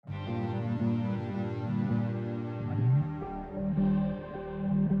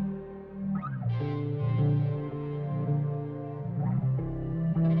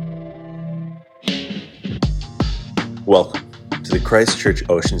Welcome to the Christchurch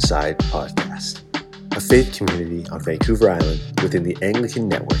Oceanside podcast, a faith community on Vancouver Island within the Anglican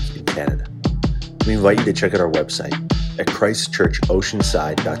Network in Canada. We invite you to check out our website at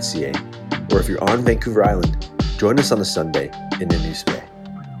christchurchoceanside.ca, or if you're on Vancouver Island, join us on a Sunday in News Bay.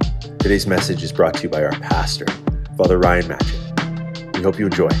 Today's message is brought to you by our pastor, Father Ryan Matchett. We hope you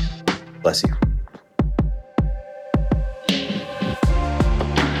enjoy. Bless you.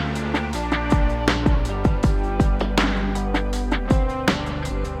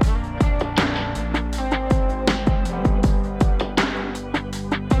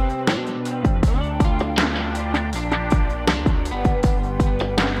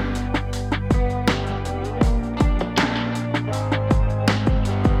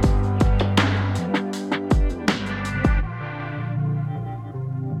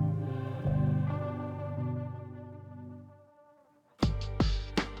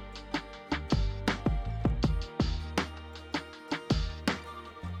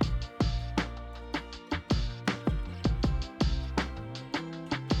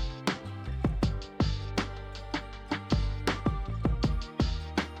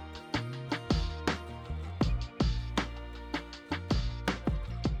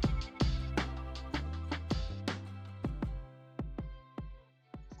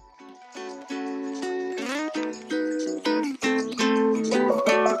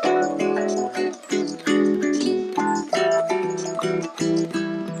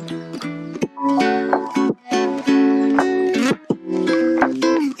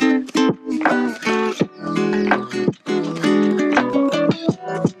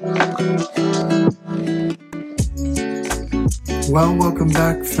 Well, welcome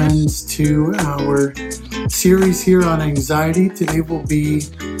back, friends, to our series here on anxiety. Today will be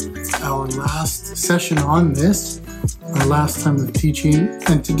our last session on this, our last time of teaching.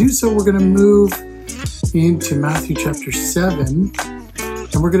 And to do so, we're going to move into Matthew chapter 7,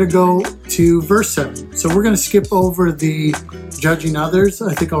 and we're going to go to verse 7. So we're going to skip over the judging others.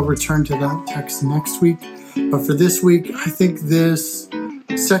 I think I'll return to that text next week. But for this week, I think this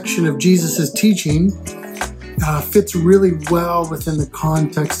section of Jesus' teaching fits really well within the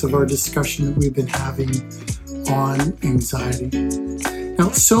context of our discussion that we've been having on anxiety. Now,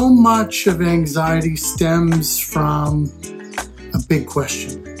 so much of anxiety stems from a big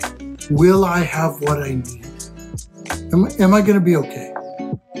question. Will I have what I need? Am I going to be okay?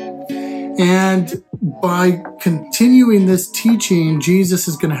 And by continuing this teaching, Jesus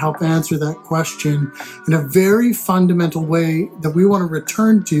is going to help answer that question in a very fundamental way that we want to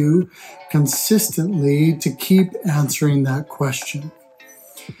return to consistently to keep answering that question.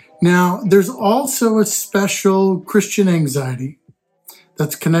 Now, there's also a special Christian anxiety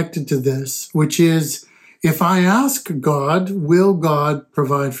that's connected to this, which is, if I ask God, will God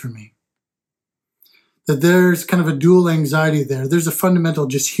provide for me? That there's kind of a dual anxiety there. There's a fundamental,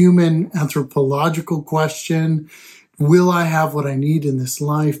 just human anthropological question. Will I have what I need in this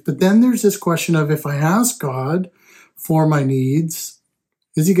life? But then there's this question of, if I ask God for my needs,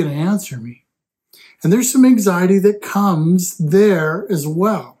 is he going to answer me? And there's some anxiety that comes there as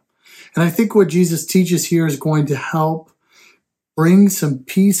well. And I think what Jesus teaches here is going to help bring some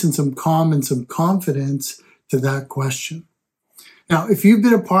peace and some calm and some confidence to that question. Now, if you've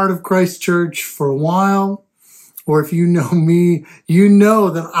been a part of Christchurch for a while, or if you know me, you know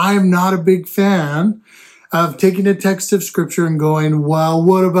that I'm not a big fan of taking a text of scripture and going, well,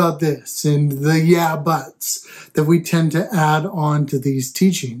 what about this? And the yeah buts that we tend to add on to these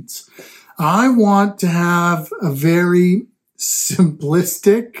teachings. I want to have a very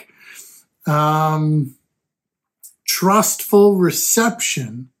simplistic, trustful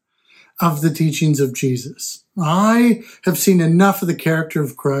reception of the teachings of Jesus. I have seen enough of the character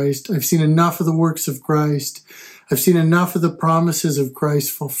of Christ. I've seen enough of the works of Christ. I've seen enough of the promises of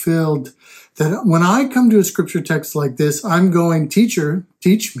Christ fulfilled that when I come to a scripture text like this, I'm going, teacher,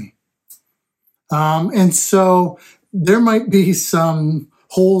 teach me. And so there might be some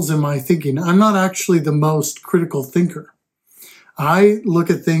holes in my thinking. I'm not actually the most critical thinker. I look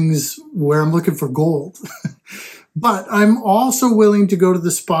at things where I'm looking for gold. But I'm also willing to go to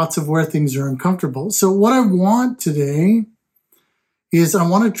the spots of where things are uncomfortable. So what I want today is I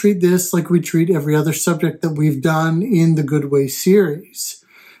want to treat this like we treat every other subject that we've done in the Good Way series,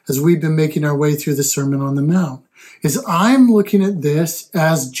 as we've been making our way through the Sermon on the Mount, is I'm looking at this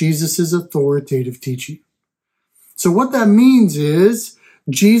as Jesus's authoritative teaching. So what that means is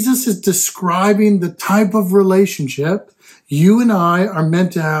Jesus is describing the type of relationship you and I are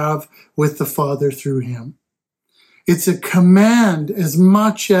meant to have with the Father through him. It's a command as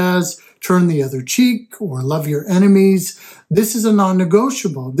much as turn the other cheek or love your enemies. This is a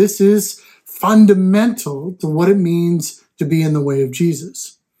non-negotiable. This is fundamental to what it means to be in the way of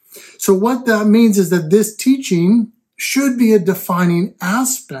Jesus. So what that means is that this teaching should be a defining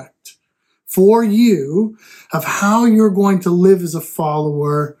aspect for you of how you're going to live as a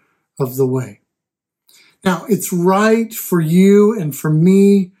follower of the way. Now, it's right for you and for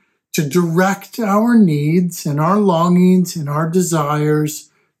me to direct our needs and our longings and our desires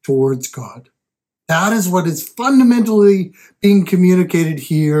towards God. That is what is fundamentally being communicated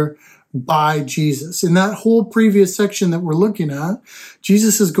here by Jesus. In that whole previous section that we're looking at,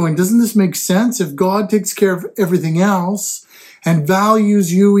 Jesus is going, doesn't this make sense? If God takes care of everything else and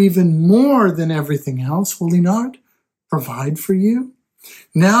values you even more than everything else, will he not provide for you?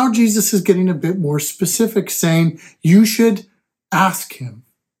 Now Jesus is getting a bit more specific, saying you should ask him.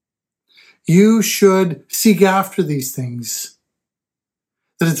 You should seek after these things.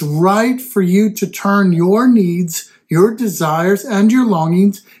 That it's right for you to turn your needs, your desires, and your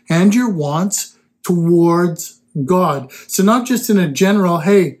longings, and your wants towards God. So not just in a general,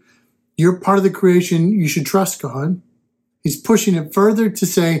 hey, you're part of the creation, you should trust God. He's pushing it further to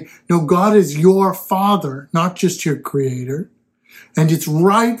say, no, God is your Father, not just your Creator. And it's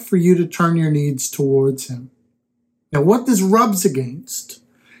right for you to turn your needs towards him. Now, what this rubs against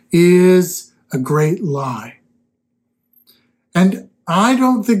is a great lie. And I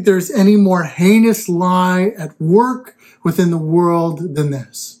don't think there's any more heinous lie at work within the world than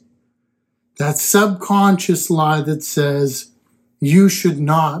this. That subconscious lie that says you should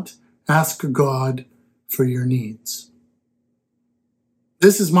not ask God for your needs.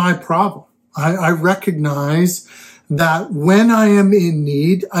 This is my problem. I recognize that when I am in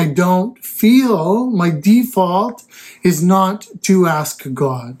need, I don't feel, my default is not to ask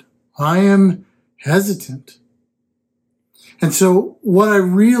God. I am hesitant. And so what I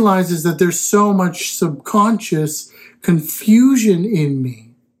realize is that there's so much subconscious confusion in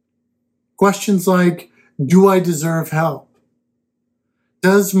me. Questions like, do I deserve help?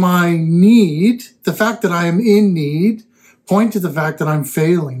 Does my need, the fact that I am in need, point to the fact that I'm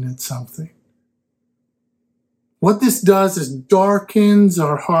failing at something? What this does is darkens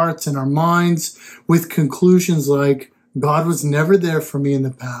our hearts and our minds with conclusions like, God was never there for me in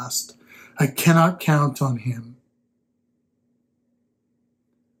the past. I cannot count on him.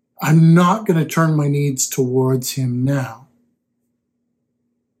 I'm not going to turn my needs towards him now.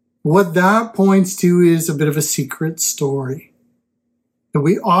 What that points to is a bit of a secret story. That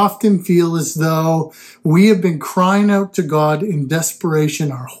we often feel as though we have been crying out to God in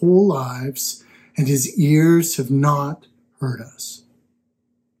desperation our whole lives, and his ears have not heard us.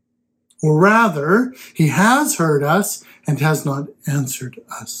 Or rather, he has heard us and has not answered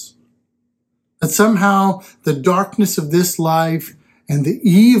us. That somehow the darkness of this life and the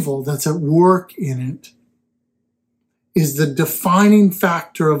evil that's at work in it is the defining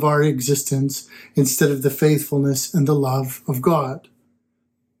factor of our existence instead of the faithfulness and the love of God.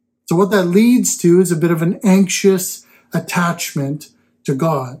 So what that leads to is a bit of an anxious attachment to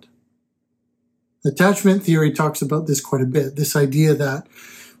God. Attachment theory talks about this quite a bit, this idea that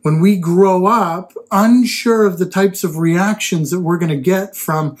when we grow up unsure of the types of reactions that we're going to get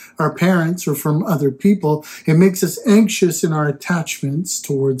from our parents or from other people, it makes us anxious in our attachments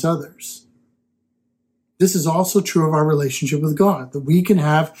towards others. This is also true of our relationship with God, that we can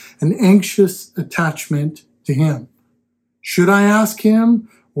have an anxious attachment to him. Should I ask him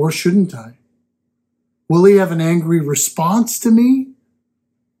or shouldn't I? Will he have an angry response to me?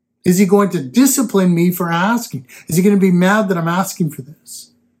 Is he going to discipline me for asking? Is he going to be mad that I'm asking for this?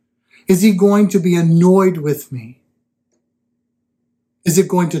 Is he going to be annoyed with me? Is it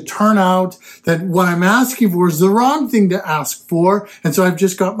going to turn out that what I'm asking for is the wrong thing to ask for, and so I've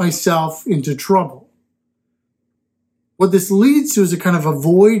just got myself into trouble? What this leads to is a kind of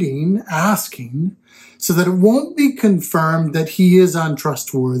avoiding asking so that it won't be confirmed that he is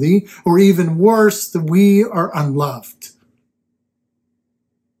untrustworthy, or even worse, that we are unloved.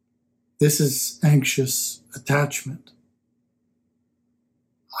 This is anxious attachment.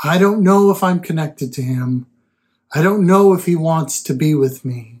 I don't know if I'm connected to him. I don't know if he wants to be with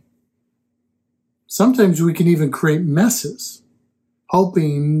me. Sometimes we can even create messes,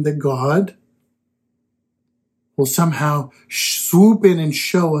 hoping that God will somehow swoop in and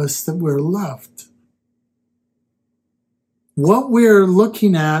show us that we're loved. What we're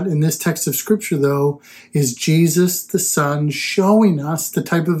looking at in this text of Scripture, though, is Jesus the Son showing us the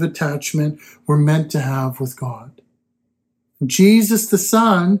type of attachment we're meant to have with God. Jesus the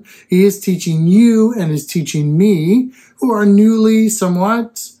Son, he is teaching you and is teaching me, who are newly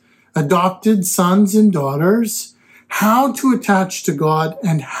somewhat adopted sons and daughters, how to attach to God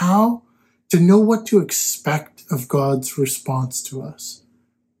and how to know what to expect of God's response to us.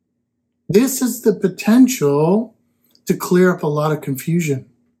 This has the potential to clear up a lot of confusion.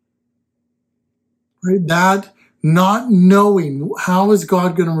 Right? That not knowing how is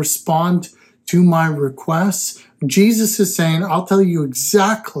God going to respond to my requests, Jesus is saying, I'll tell you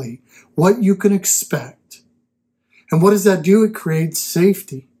exactly what you can expect. And what does that do? It creates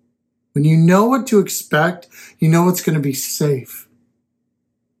safety. When you know what to expect, you know it's going to be safe,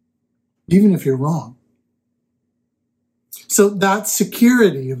 even if you're wrong. So that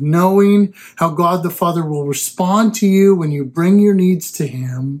security of knowing how God the Father will respond to you when you bring your needs to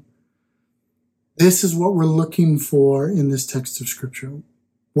Him, this is what we're looking for in this text of Scripture.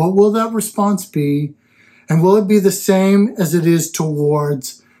 What will that response be? And will it be the same as it is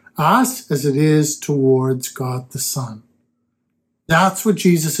towards us as it is towards God the Son? That's what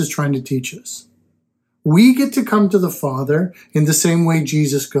Jesus is trying to teach us. We get to come to the Father in the same way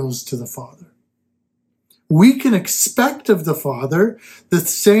Jesus goes to the Father. We can expect of the Father the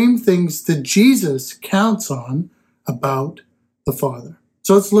same things that Jesus counts on about the Father.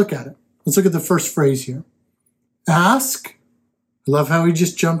 So let's look at it. Let's look at the first phrase here. Ask. I love how he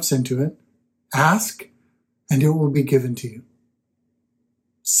just jumps into it. Ask, and it will be given to you.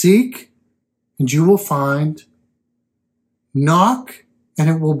 Seek, and you will find. Knock, and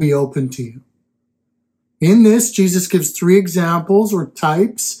it will be open to you. In this, Jesus gives 3 examples or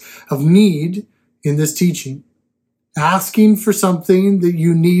types of need in this teaching. Asking for something that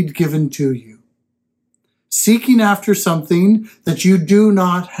you need given to you. Seeking after something that you do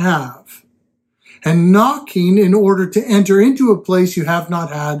not have. And knocking in order to enter into a place you have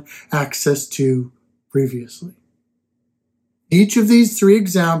not had access to previously. Each of these 3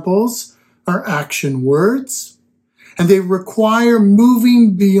 examples are action words, and they require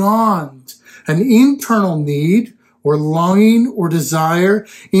moving beyond an internal need or longing or desire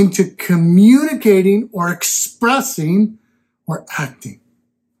into communicating or expressing or acting.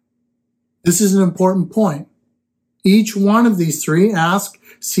 This is an important point. Each one of these 3, ask,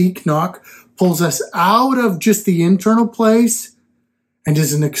 seek, knock, pulls us out of just the internal place and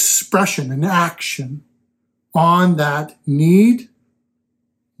is an expression, an action on that need,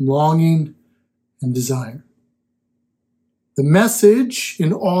 longing, and desire. The message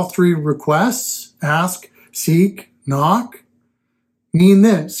in all 3 requests, ask, seek, knock, mean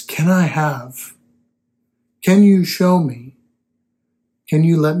this: can I have? Can you show me? Can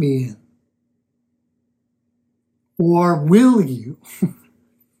you let me in? Or will you?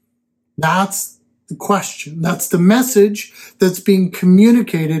 That's the question. That's the message that's being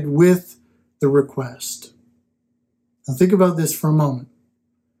communicated with the request. Now think about this for a moment.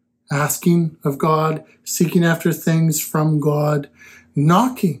 Asking of God, seeking after things from God,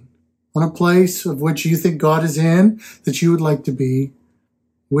 knocking on a place of which you think God is in, that you would like to be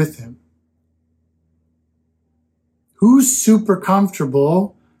with Him. Who's super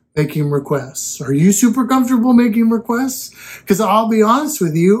comfortable making requests? Are you super comfortable making requests? Because I'll be honest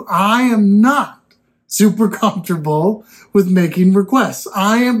with you, I am not super comfortable with making requests.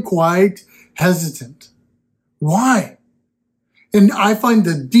 I am quite hesitant. Why? And I find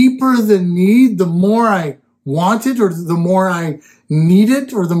the deeper the need, the more I want it, or the more I need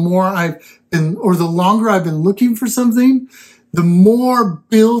it, or the longer I've been looking for something, the more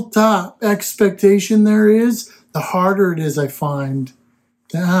built up expectation there is, the harder it is, I find,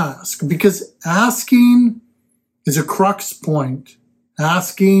 to ask. Because asking is a crux point.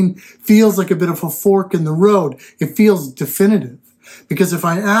 Asking feels like a bit of a fork in the road. It feels definitive. Because if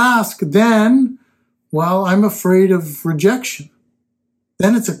I ask, then, well, I'm afraid of rejection.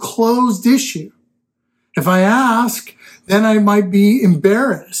 Then it's a closed issue. If I ask, then I might be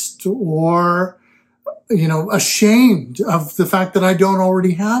embarrassed or, ashamed of the fact that I don't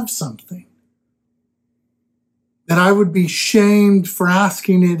already have something. That I would be shamed for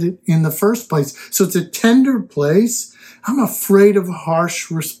asking it in the first place. So it's a tender place. I'm afraid of a harsh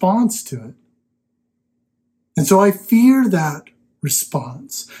response to it. And so I fear that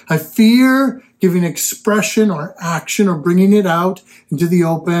response. I fear giving expression or action or bringing it out into the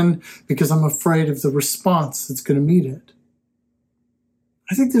open because I'm afraid of the response that's going to meet it.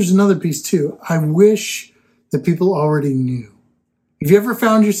 I think there's another piece too. I wish that people already knew. Have you ever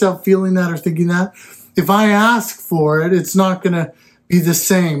found yourself feeling that or thinking that? If I ask for it, it's not going to be the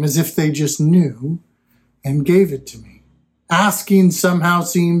same as if they just knew and gave it to me. Asking somehow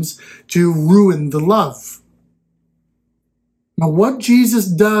seems to ruin the love. Now, what Jesus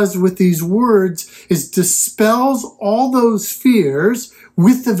does with these words is dispels all those fears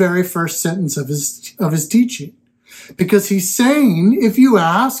with the very first sentence of his teaching. Because he's saying, if you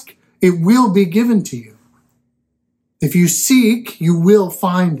ask, it will be given to you. If you seek, you will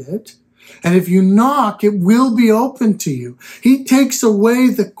find it. And if you knock, it will be open to you. He takes away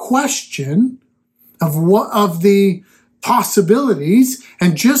the question of the possibilities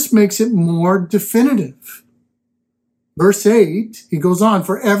and just makes it more definitive. Verse 8, he goes on,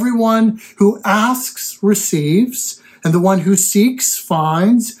 for everyone who asks receives, and the one who seeks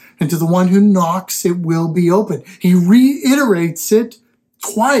finds, and to the one who knocks it will be open. He reiterates it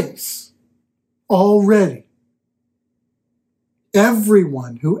twice already.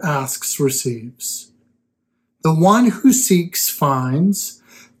 Everyone who asks receives. The one who seeks finds.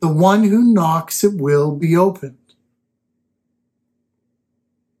 The one who knocks it will be opened.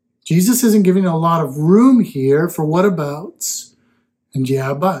 Jesus isn't giving a lot of room here for whatabouts and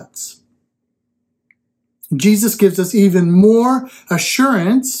yeah buts. Jesus gives us even more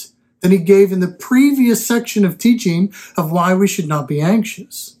assurance than he gave in the previous section of teaching of why we should not be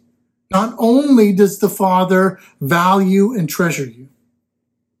anxious. Not only does the Father value and treasure you,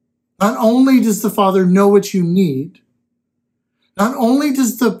 not only does the Father know what you need, not only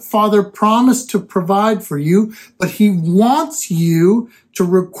does the Father promise to provide for you, but he wants you to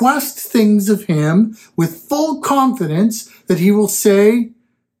request things of him with full confidence that he will say,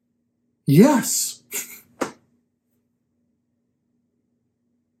 yes.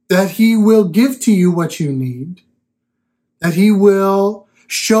 That he will give to you what you need, that he will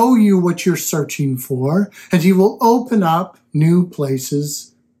show you what you're searching for, and he will open up new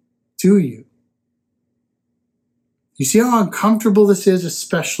places to you. You see how uncomfortable this is,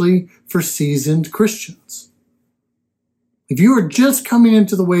 especially for seasoned Christians. If you are just coming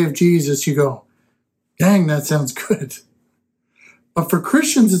into the way of Jesus, you go, dang, that sounds good. But for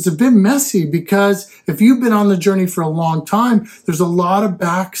Christians, it's a bit messy because if you've been on the journey for a long time, there's a lot of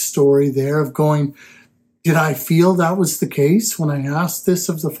backstory there of going, did I feel that was the case when I asked this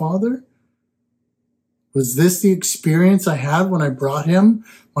of the Father? Was this the experience I had when I brought him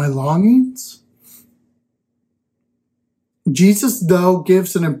my longings? Jesus, though,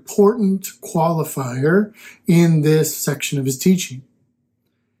 gives an important qualifier in this section of his teaching.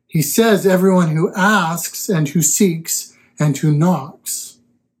 He says, everyone who asks and who seeks and who knocks.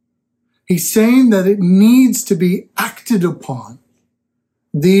 He's saying that it needs to be acted upon.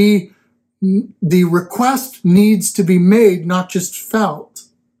 The request needs to be made, not just felt.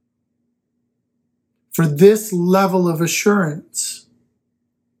 For this level of assurance,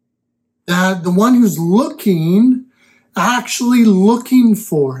 that the one who's looking, actually looking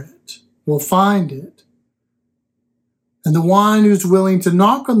for it, will find it. And the one who's willing to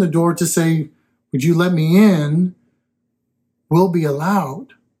knock on the door to say, would you let me in, will be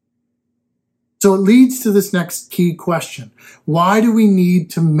allowed. So it leads to this next key question. Why do we need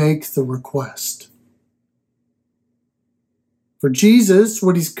to make the request? For Jesus,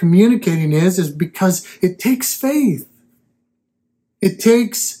 what he's communicating is because it takes faith. It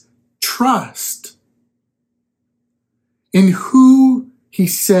takes trust in who he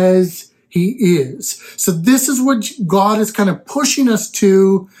says he is. So this is what God is kind of pushing us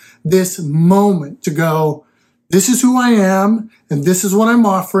to this moment to go, this is who I am, and this is what I'm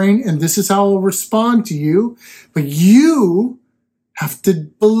offering, and this is how I'll respond to you. But you have to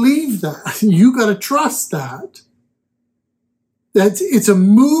believe that. You got to trust that. It's a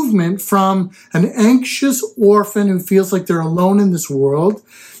movement from an anxious orphan who feels like they're alone in this world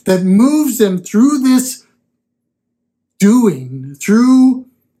that moves them through this doing, through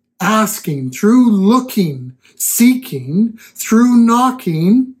asking, through looking, seeking, through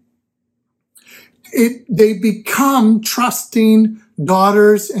knocking. They become trusting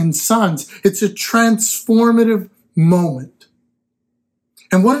daughters and sons. It's a transformative moment.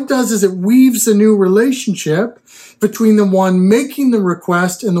 And what it does is it weaves a new relationship between the one making the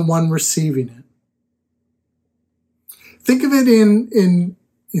request and the one receiving it. Think of it in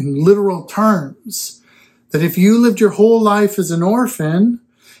literal terms, that if you lived your whole life as an orphan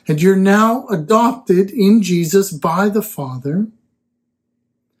and you're now adopted in Jesus by the Father,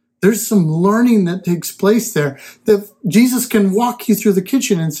 there's some learning that takes place there. That Jesus can walk you through the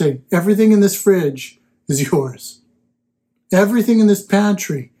kitchen and say, everything in this fridge is yours. Everything in this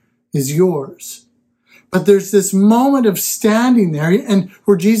pantry is yours. But there's this moment of standing there and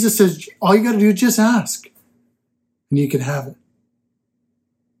where Jesus says, all you got to do is just ask and you can have it.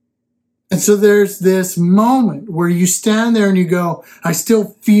 And so there's this moment where you stand there and you go, I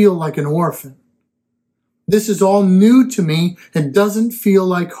still feel like an orphan. This is all new to me and doesn't feel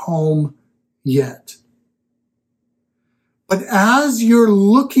like home yet. But as you're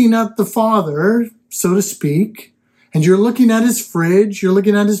looking at the Father, so to speak, and you're looking at his fridge, you're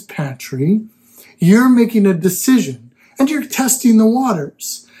looking at his pantry, you're making a decision and you're testing the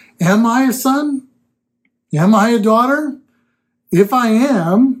waters. Am I a son? Am I a daughter? If I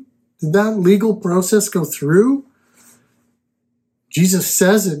am, Did that legal process go through? Jesus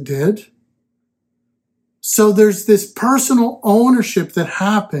says it did. So there's this personal ownership that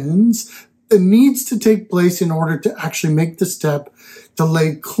happens that needs to take place in order to actually make the step to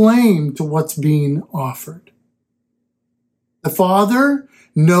lay claim to what's being offered. The Father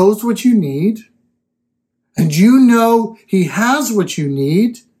knows what you need, and you know He has what you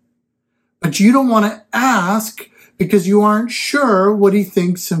need, but you don't want to ask because you aren't sure what He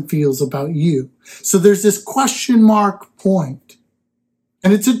thinks and feels about you. So there's this question mark point.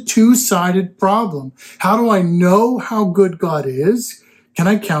 And it's a two-sided problem. How do I know how good God is? Can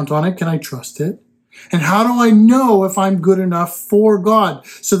I count on it? Can I trust it? And how do I know if I'm good enough for God?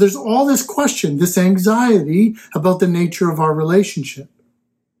 So there's all this question, this anxiety about the nature of our relationship.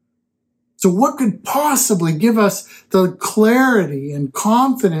 So what could possibly give us the clarity and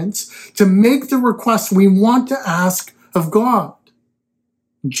confidence to make the request we want to ask of God?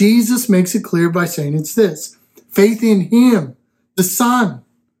 Jesus makes it clear by saying it's this: faith in Him, the Son,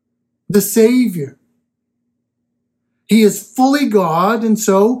 the Savior. He is fully God and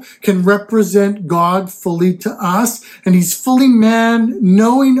so can represent God fully to us. And He's fully man,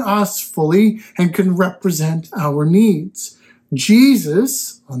 knowing us fully, and can represent our needs.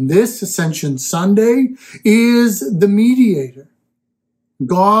 Jesus, on this Ascension Sunday, is the mediator.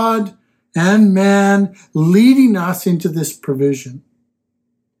 God and man leading us into this provision.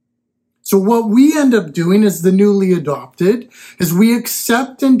 So what we end up doing as the newly adopted is we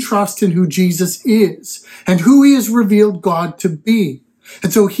accept and trust in who Jesus is and who He has revealed God to be.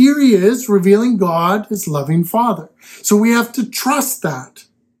 And so here He is revealing God as loving Father. So we have to trust that.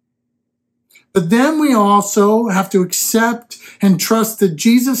 But then we also have to accept and trust that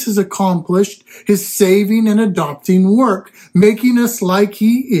Jesus has accomplished His saving and adopting work, making us like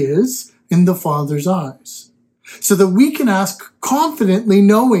He is in the Father's eyes. So that we can ask confidently,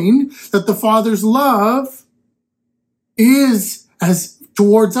 knowing that the Father's love is as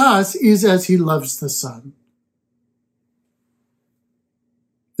towards us is as He loves the Son.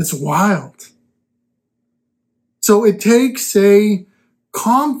 It's wild. So it takes a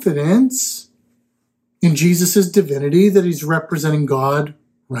confidence in Jesus' divinity that He's representing God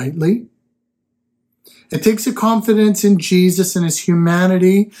rightly. It takes a confidence in Jesus and His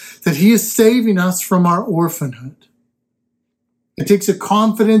humanity that He is saving us from our orphanhood. It takes a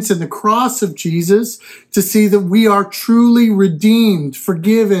confidence in the cross of Jesus to see that we are truly redeemed,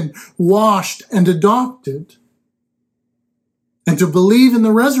 forgiven, washed, and adopted. And to believe in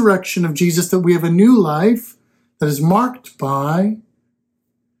the resurrection of Jesus that we have a new life that is marked by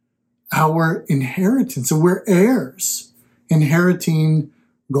our inheritance. And we're heirs, inheriting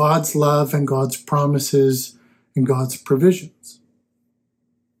God's love and God's promises and God's provisions.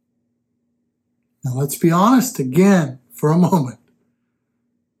 Now let's be honest again for a moment.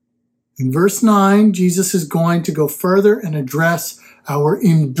 In verse 9, Jesus is going to go further and address our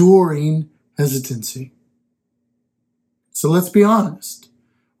enduring hesitancy. So let's be honest.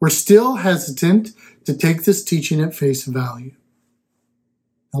 We're still hesitant to take this teaching at face value.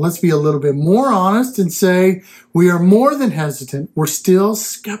 Now let's be a little bit more honest and say we are more than hesitant. We're still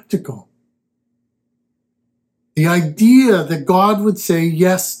skeptical. The idea that God would say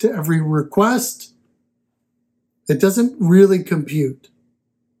yes to every request, it doesn't really compute.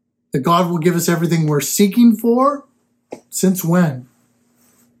 That God will give us everything we're seeking for, since when?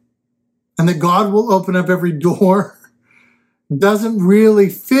 And that God will open up every door doesn't really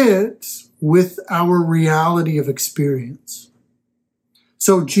fit with our reality of experience.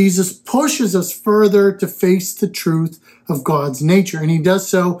 So Jesus pushes us further to face the truth of God's nature. And He does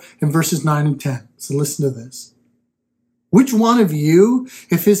so in verses 9 and 10. So listen to this. Which one of you,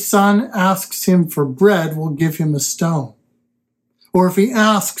 if his son asks him for bread, will give him a stone? Or if he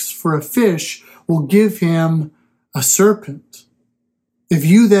asks for a fish, will give him a serpent? If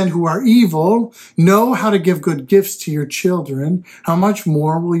you then, who are evil, know how to give good gifts to your children, how much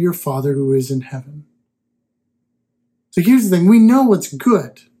more will your Father who is in heaven? So here's the thing. We know what's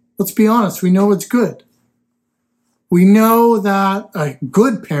good. Let's be honest. We know what's good. We know that a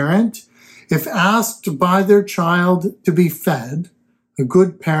good parent, if asked by their child to be fed, a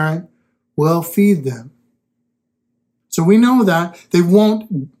good parent will feed them. So we know that they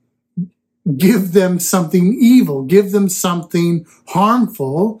won't give them something evil, give them something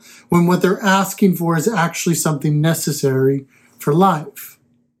harmful when what they're asking for is actually something necessary for life.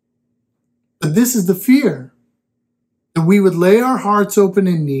 But this is the fear. That we would lay our hearts open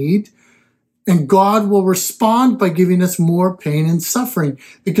in need, and God will respond by giving us more pain and suffering,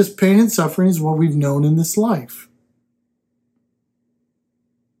 because pain and suffering is what we've known in this life.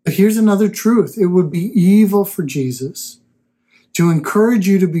 But here's another truth. It would be evil for Jesus to encourage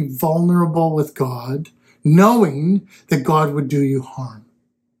you to be vulnerable with God, knowing that God would do you harm.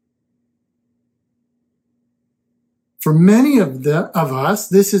 For many of us,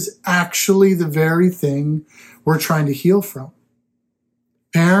 this is actually the very thing we're trying to heal from.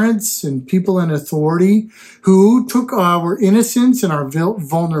 Parents and people in authority who took our innocence and our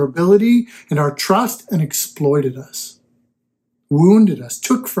vulnerability and our trust and exploited us, wounded us,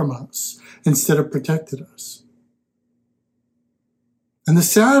 took from us instead of protected us. And the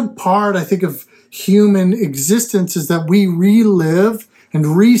sad part, I think, of human existence is that we relive and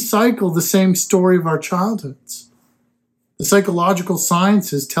recycle the same story of our childhoods. The psychological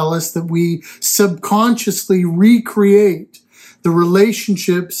sciences tell us that we subconsciously recreate the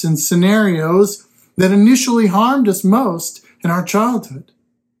relationships and scenarios that initially harmed us most in our childhood.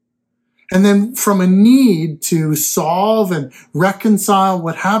 And then from a need to solve and reconcile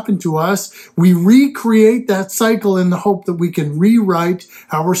what happened to us, we recreate that cycle in the hope that we can rewrite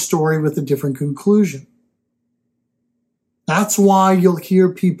our story with a different conclusion. That's why you'll hear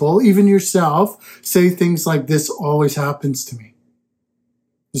people, even yourself, say things like, "This always happens to me.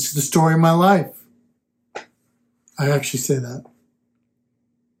 This is the story of my life." I actually say that.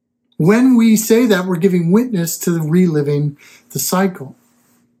 When we say that, we're giving witness to the reliving the cycle.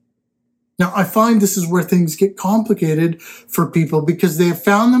 Now, I find this is where things get complicated for people because they have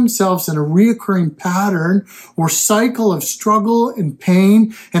found themselves in a reoccurring pattern or cycle of struggle and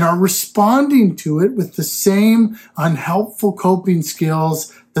pain and are responding to it with the same unhelpful coping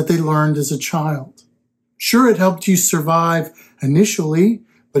skills that they learned as a child. Sure, it helped you survive initially,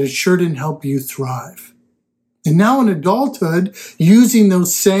 but it sure didn't help you thrive. And now in adulthood, using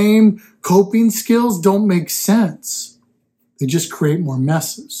those same coping skills don't make sense. They just create more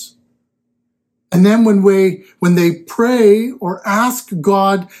messes. And then when they pray or ask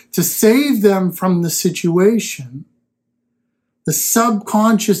God to save them from the situation, the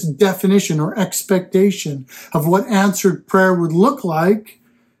subconscious definition or expectation of what answered prayer would look like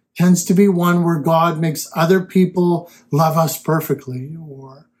tends to be one where God makes other people love us perfectly,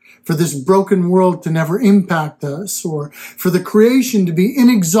 or for this broken world to never impact us, or for the creation to be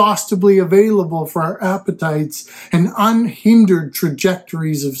inexhaustibly available for our appetites and unhindered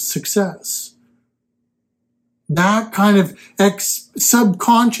trajectories of success. That kind of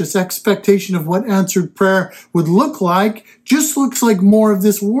subconscious expectation of what answered prayer would look like just looks like more of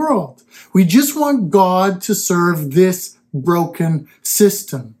this world. We just want God to serve this broken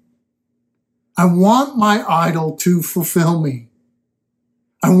system. I want my idol to fulfill me.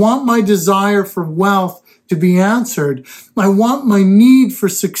 I want my desire for wealth to be answered. I want my need for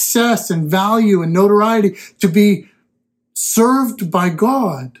success and value and notoriety to be served by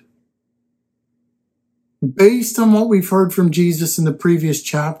God. Based on what we've heard from Jesus in the previous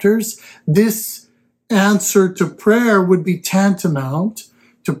chapters, this answer to prayer would be tantamount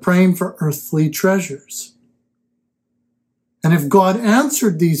to praying for earthly treasures. And if God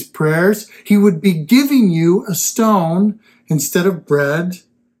answered these prayers, he would be giving you a stone instead of bread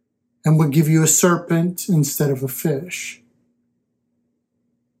and would give you a serpent instead of a fish.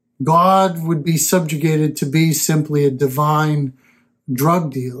 God would be subjugated to be simply a divine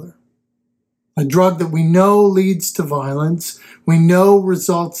drug dealer. A drug that we know leads to violence, we know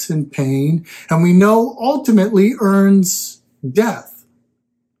results in pain, and we know ultimately earns death.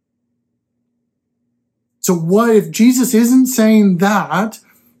 So what if Jesus isn't saying that?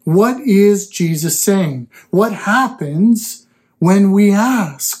 What is Jesus saying? What happens when we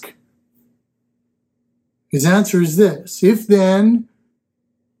ask? His answer is this: if then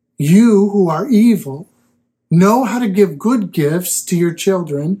you who are evil know how to give good gifts to your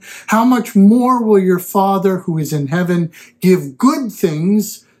children, how much more will your Father who is in heaven give good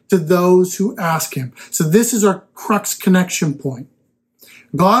things to those who ask him? So this is our crux connection point.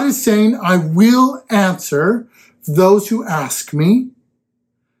 God is saying, I will answer those who ask me.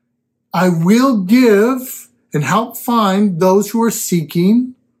 I will give and help find those who are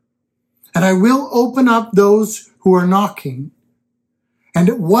seeking. And I will open up those who are knocking.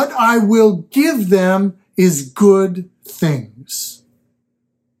 And what I will give them is good things.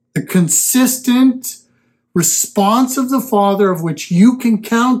 The consistent response of the Father of which you can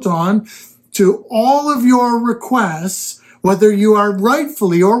count on to all of your requests, whether you are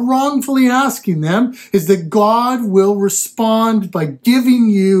rightfully or wrongfully asking them, is that God will respond by giving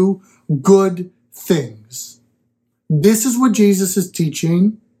you good things. This is what Jesus is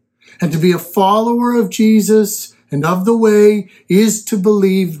teaching. And to be a follower of Jesus and of the way is to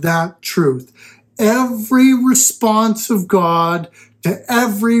believe that truth. Every response of God to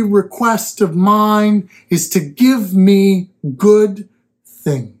every request of mine is to give me good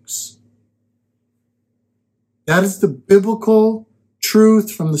things. That is the biblical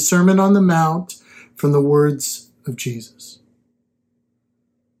truth from the Sermon on the Mount, from the words of Jesus.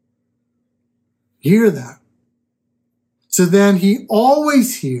 Hear that. So then he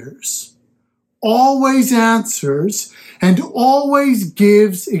always hears, always answers, and always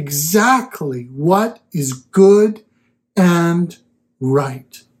gives exactly what is good and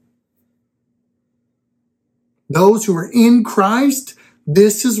right. Those who are in Christ,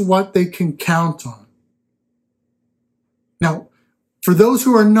 this is what they can count on. Now, for those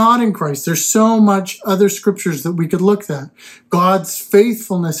who are not in Christ, there's so much other scriptures that we could look at. God's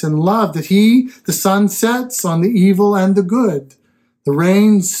faithfulness and love, that he, the sun sets on the evil and the good. The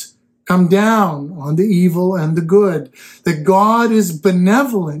rains come down on the evil and the good. That God is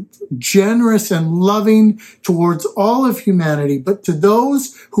benevolent, generous, and loving towards all of humanity. But to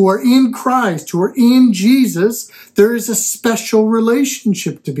those who are in Christ, who are in Jesus, there is a special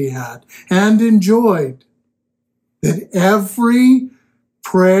relationship to be had and enjoyed. That every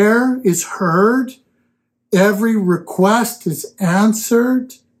prayer is heard, every request is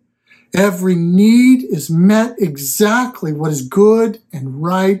answered, every need is met exactly what is good and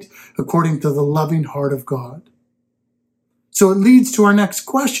right according to the loving heart of God. So it leads to our next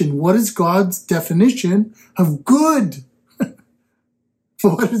question. What is God's definition of good?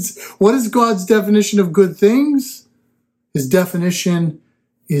 What is God's definition of good things? His definition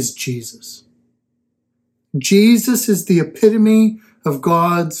is Jesus. Jesus is the epitome of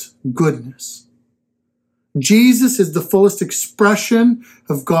God's goodness. Jesus is the fullest expression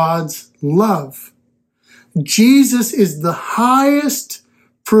of God's love. Jesus is the highest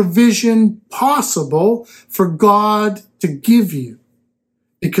provision possible for God to give you,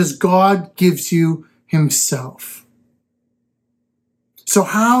 because God gives you himself. So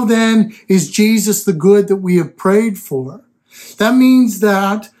how then is Jesus the good that we have prayed for? That means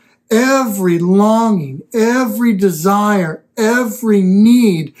that every longing, every desire, every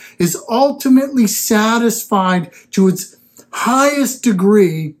need is ultimately satisfied to its highest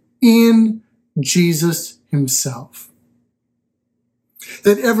degree in Jesus himself.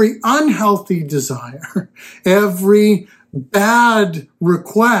 That every unhealthy desire, every bad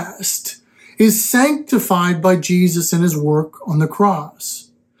request is sanctified by Jesus and his work on the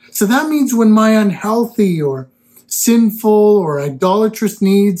cross. So that means when my unhealthy or sinful or idolatrous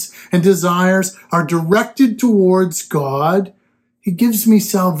needs and desires are directed towards God, he gives me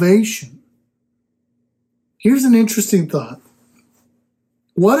salvation. Here's an interesting thought.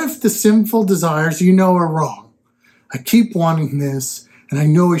 What if the sinful desires are wrong? I keep wanting this, and I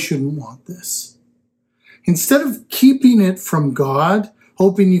know I shouldn't want this. Instead of keeping it from God,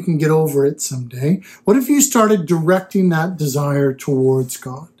 hoping you can get over it someday, what if you started directing that desire towards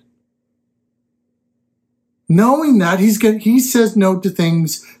God? Knowing that he says no to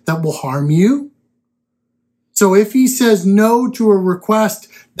things that will harm you. So if he says no to a request,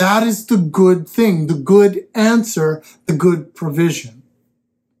 that is the good thing, the good answer, the good provision.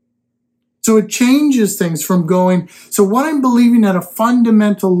 So it changes things from going, so what I'm believing at a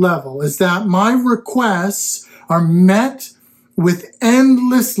fundamental level is that my requests are met with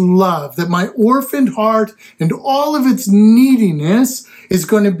endless love, that my orphaned heart and all of its neediness is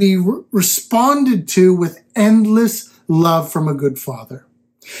going to be responded to with endless love from a good Father.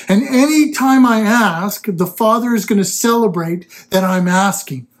 And any time I ask, the Father is going to celebrate that I'm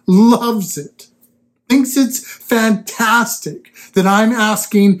asking, loves it, thinks it's fantastic that I'm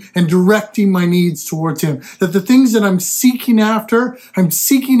asking and directing my needs towards him. That the things that I'm seeking after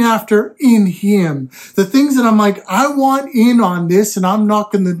in him. The things that I'm like, I want in on this, and I'm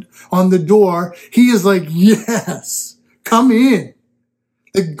knocking on the door, he is like, yes, come in.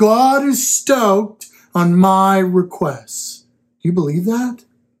 That God is stoked on my requests. Do you believe that?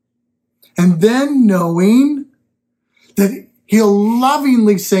 And then knowing that he'll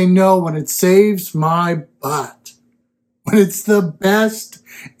lovingly say no when it saves my butt, when it's the best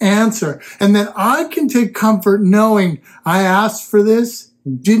answer. And that I can take comfort knowing I asked for this,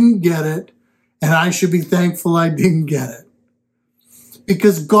 didn't get it, and I should be thankful I didn't get it.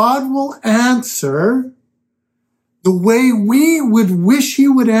 Because God will answer the way we would wish he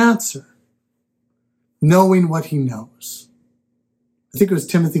would answer, knowing what he knows. I think it was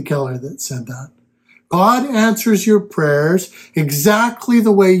Timothy Keller that said that. God answers your prayers exactly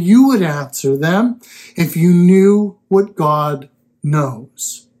the way you would answer them if you knew what God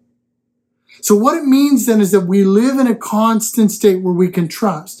knows. So what it means then is that we live in a constant state where we can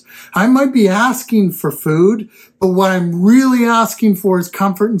trust. I might be asking for food, but what I'm really asking for is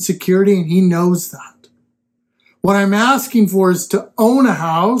comfort and security, and he knows that. What I'm asking for is to own a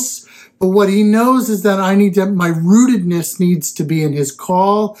house, but what he knows is that my rootedness needs to be in his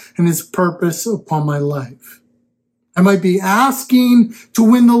call and his purpose upon my life. I might be asking to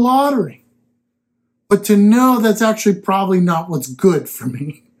win the lottery, but to know that's actually probably not what's good for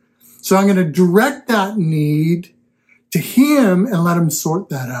me. So I'm going to direct that need to him and let him sort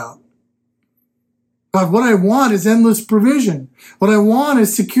that out. God, what I want is endless provision. What I want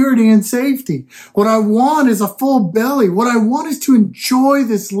is security and safety. What I want is a full belly. What I want is to enjoy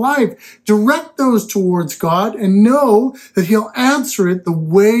this life. Direct those towards God and know that he'll answer it the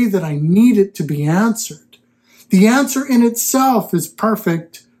way that I need it to be answered. The answer in itself is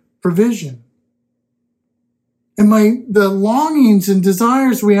perfect provision. And the longings and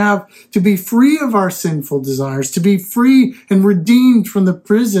desires we have to be free of our sinful desires, to be free and redeemed from the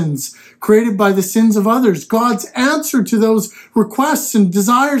prisons created by the sins of others. God's answer to those requests and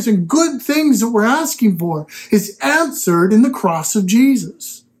desires and good things that we're asking for is answered in the cross of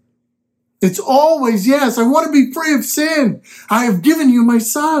Jesus. It's always, yes, I want to be free of sin. I have given you my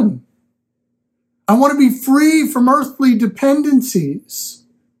son. I want to be free from earthly dependencies.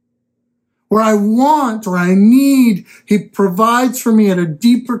 Where I want or I need, he provides for me at a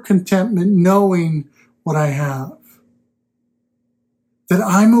deeper contentment, knowing what I have. That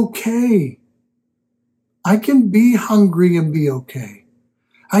I'm okay. I can be hungry and be okay.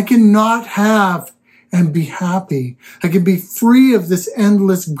 I can not have and be happy. I can be free of this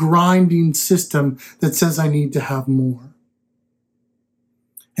endless grinding system that says I need to have more.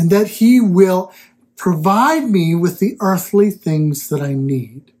 And that he will provide me with the earthly things that I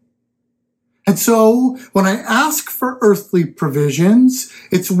need. And so when I ask for earthly provisions,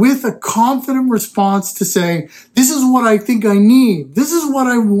 it's with a confident response to say, this is what I think I need. This is what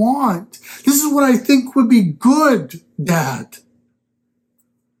I want. This is what I think would be good, Dad.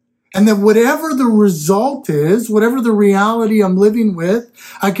 And that whatever the result is, whatever the reality I'm living with,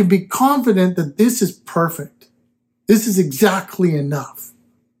 I can be confident that this is perfect. This is exactly enough.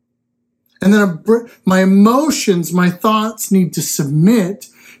 And then my emotions, my thoughts need to submit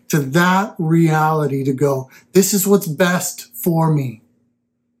to that reality to go, this is what's best for me.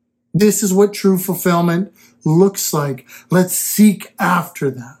 This is what true fulfillment looks like. Let's seek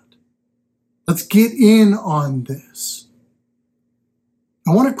after that. Let's get in on this.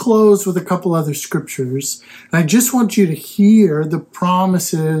 I want to close with a couple other scriptures, and I just want you to hear the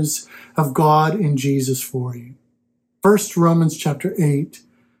promises of God in Jesus for you. First, Romans chapter 8,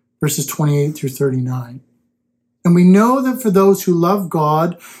 verses 28 through 39. And we know that for those who love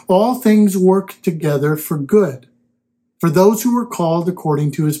God, all things work together for good, for those who were called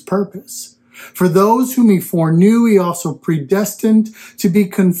according to his purpose. For those whom he foreknew, he also predestined to be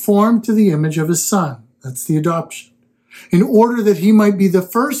conformed to the image of his Son. That's the adoption. In order that he might be the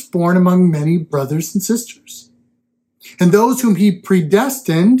firstborn among many brothers and sisters. And those whom he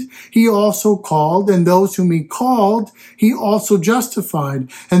predestined, he also called. And those whom he called, he also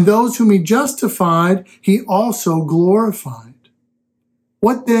justified. And those whom he justified, he also glorified.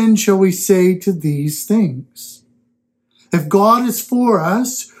 What then shall we say to these things? If God is for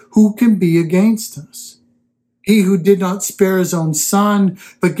us, who can be against us? He who did not spare his own son,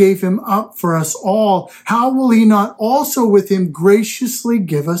 but gave him up for us all, how will he not also with him graciously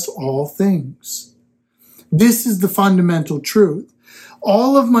give us all things? This is the fundamental truth.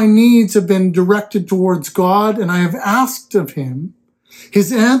 All of my needs have been directed towards God, and I have asked of him.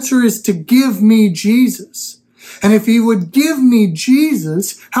 His answer is to give me Jesus. And if he would give me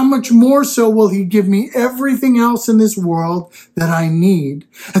Jesus, how much more so will he give me everything else in this world that I need?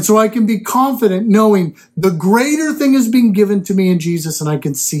 And so I can be confident knowing the greater thing is being given to me in Jesus, and I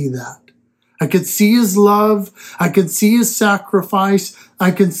can see that. I can see his love. I can see his sacrifice. I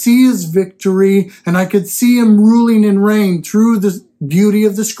can see his victory, and I can see him ruling and reign through the beauty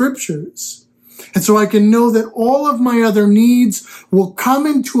of the scriptures. And so I can know that all of my other needs will come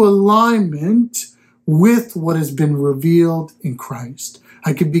into alignment with what has been revealed in Christ.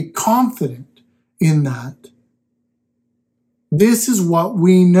 I can be confident in that. This is what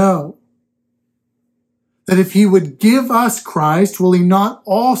we know. That if he would give us Christ, will he not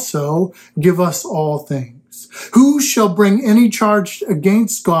also give us all things? Who shall bring any charge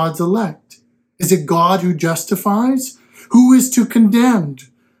against God's elect? Is it God who justifies? Who is to condemn?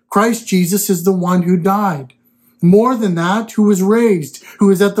 Christ Jesus is the one who died. More than that, who was raised, who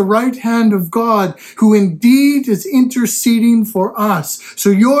is at the right hand of God, who indeed is interceding for us.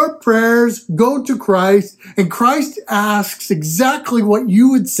 So your prayers go to Christ, and Christ asks exactly what you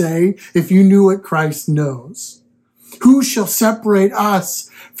would say if you knew what Christ knows. Who shall separate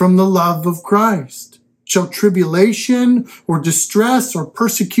us from the love of Christ? Shall tribulation or distress or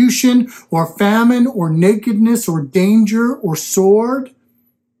persecution or famine or nakedness or danger or sword?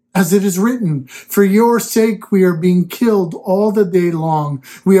 As it is written, for your sake we are being killed all the day long.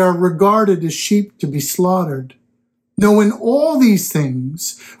 We are regarded as sheep to be slaughtered. No, in all these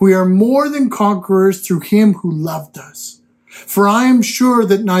things, we are more than conquerors through him who loved us. For I am sure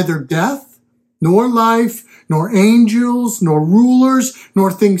that neither death, nor life, nor angels, nor rulers,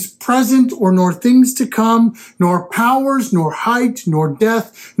 nor things present, or nor things to come, nor powers, nor height, nor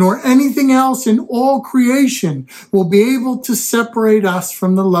depth, nor anything else in all creation will be able to separate us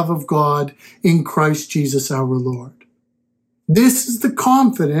from the love of God in Christ Jesus our Lord. This is the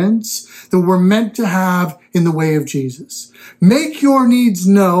confidence that we're meant to have in the way of Jesus. Make your needs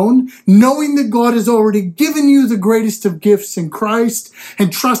known, knowing that God has already given you the greatest of gifts in Christ,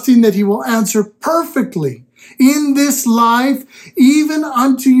 and trusting that he will answer perfectly in this life, even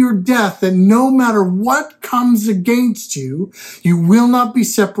unto your death, that no matter what comes against you, you will not be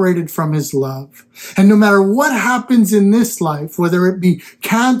separated from his love. And no matter what happens in this life, whether it be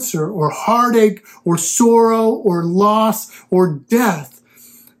cancer or heartache or sorrow or loss or death,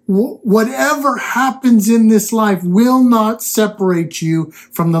 whatever happens in this life will not separate you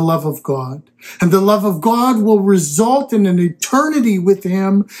from the love of God. And the love of God will result in an eternity with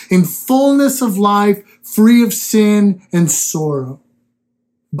him in fullness of life, free of sin and sorrow.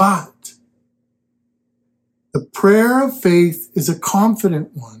 But the prayer of faith is a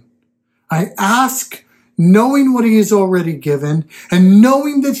confident one. I ask knowing what he has already given and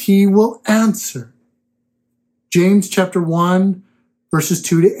knowing that he will answer. James chapter 1, verses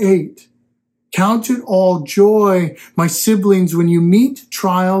 2-8. Count it all joy, my siblings, when you meet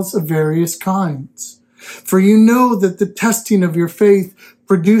trials of various kinds. For you know that the testing of your faith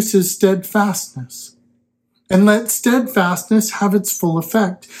produces steadfastness. And let steadfastness have its full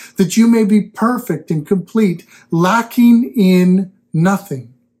effect, that you may be perfect and complete, lacking in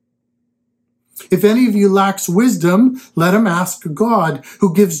nothing. If any of you lacks wisdom, let him ask God,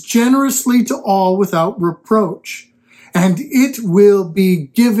 who gives generously to all without reproach, and it will be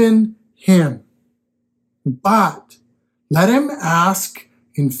given him. But let him ask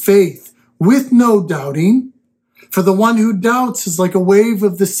in faith, with no doubting. For the one who doubts is like a wave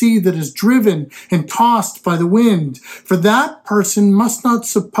of the sea that is driven and tossed by the wind. For that person must not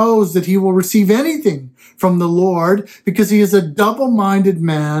suppose that he will receive anything from the Lord, because he is a double-minded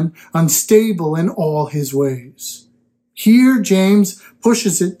man, unstable in all his ways. Here, James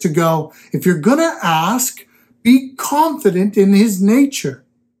pushes it to go, if you're going to ask, be confident in his nature.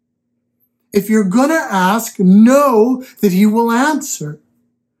 If you're going to ask, know that he will answer.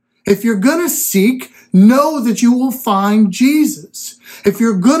 If you're going to seek, know that you will find Jesus. If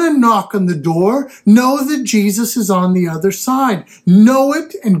you're going to knock on the door, know that Jesus is on the other side. Know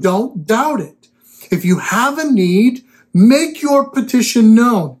it and don't doubt it. If you have a need, make your petition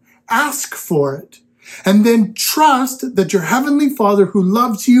known. Ask for it. And then trust that your heavenly Father, who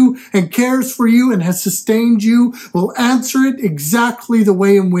loves you and cares for you and has sustained you, will answer it exactly the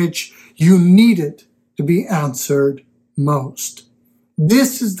way in which you need it to be answered most.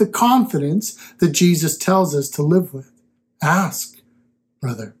 This is the confidence that Jesus tells us to live with. Ask,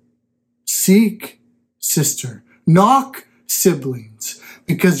 brother. Seek, sister. Knock, siblings,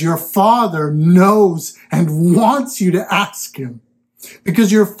 because your Father knows and wants you to ask him.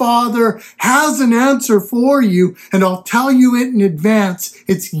 Because your Father has an answer for you, and I'll tell you it in advance.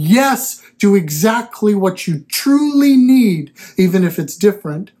 It's yes to exactly what you truly need, even if it's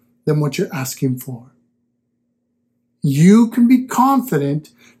different than what you're asking for. You can be confident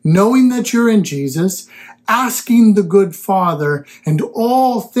knowing that you're in Jesus, asking the good Father, and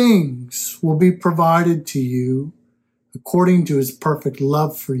all things will be provided to you according to his perfect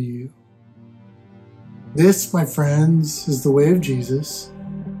love for you. This, my friends, is the way of Jesus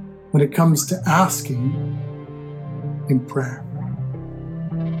when it comes to asking in prayer.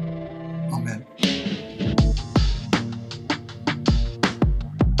 Amen.